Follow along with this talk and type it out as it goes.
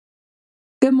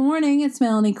Good morning, it's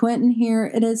Melanie Quinton here.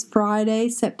 It is Friday,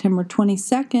 September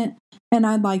 22nd, and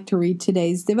I'd like to read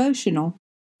today's devotional.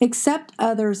 Accept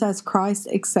others as Christ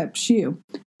accepts you.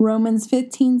 Romans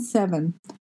 15:7.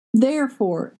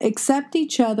 Therefore, accept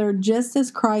each other just as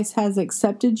Christ has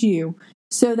accepted you,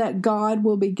 so that God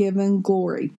will be given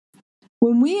glory.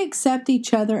 When we accept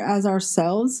each other as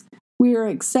ourselves, we are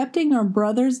accepting our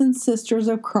brothers and sisters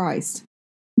of Christ.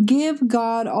 Give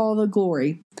God all the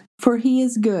glory, for He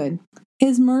is good.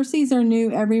 His mercies are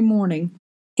new every morning.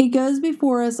 He goes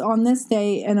before us on this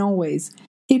day and always.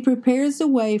 He prepares the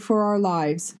way for our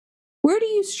lives. Where do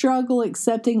you struggle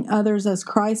accepting others as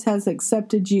Christ has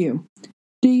accepted you?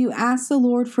 Do you ask the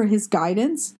Lord for His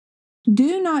guidance?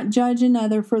 Do not judge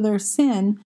another for their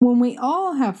sin when we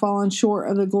all have fallen short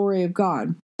of the glory of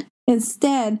God.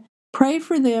 Instead, pray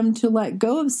for them to let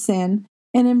go of sin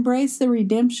and embrace the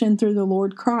redemption through the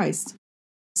Lord Christ.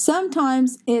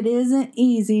 Sometimes it isn't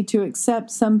easy to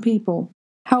accept some people.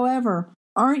 However,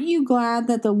 aren't you glad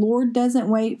that the Lord doesn't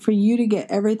wait for you to get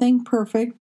everything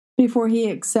perfect before He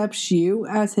accepts you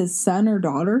as His son or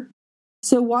daughter?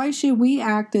 So why should we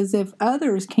act as if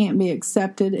others can't be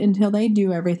accepted until they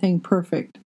do everything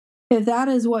perfect? If that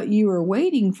is what you are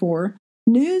waiting for,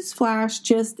 newsflash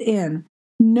just in.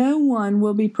 No one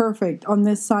will be perfect on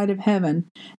this side of heaven,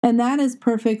 and that is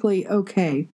perfectly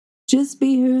okay. Just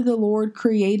be who the Lord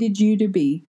created you to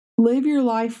be. Live your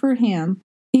life for Him.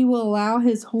 He will allow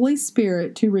His Holy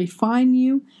Spirit to refine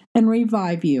you and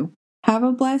revive you. Have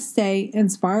a blessed day,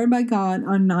 inspired by God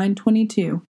on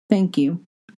 9/22. Thank you.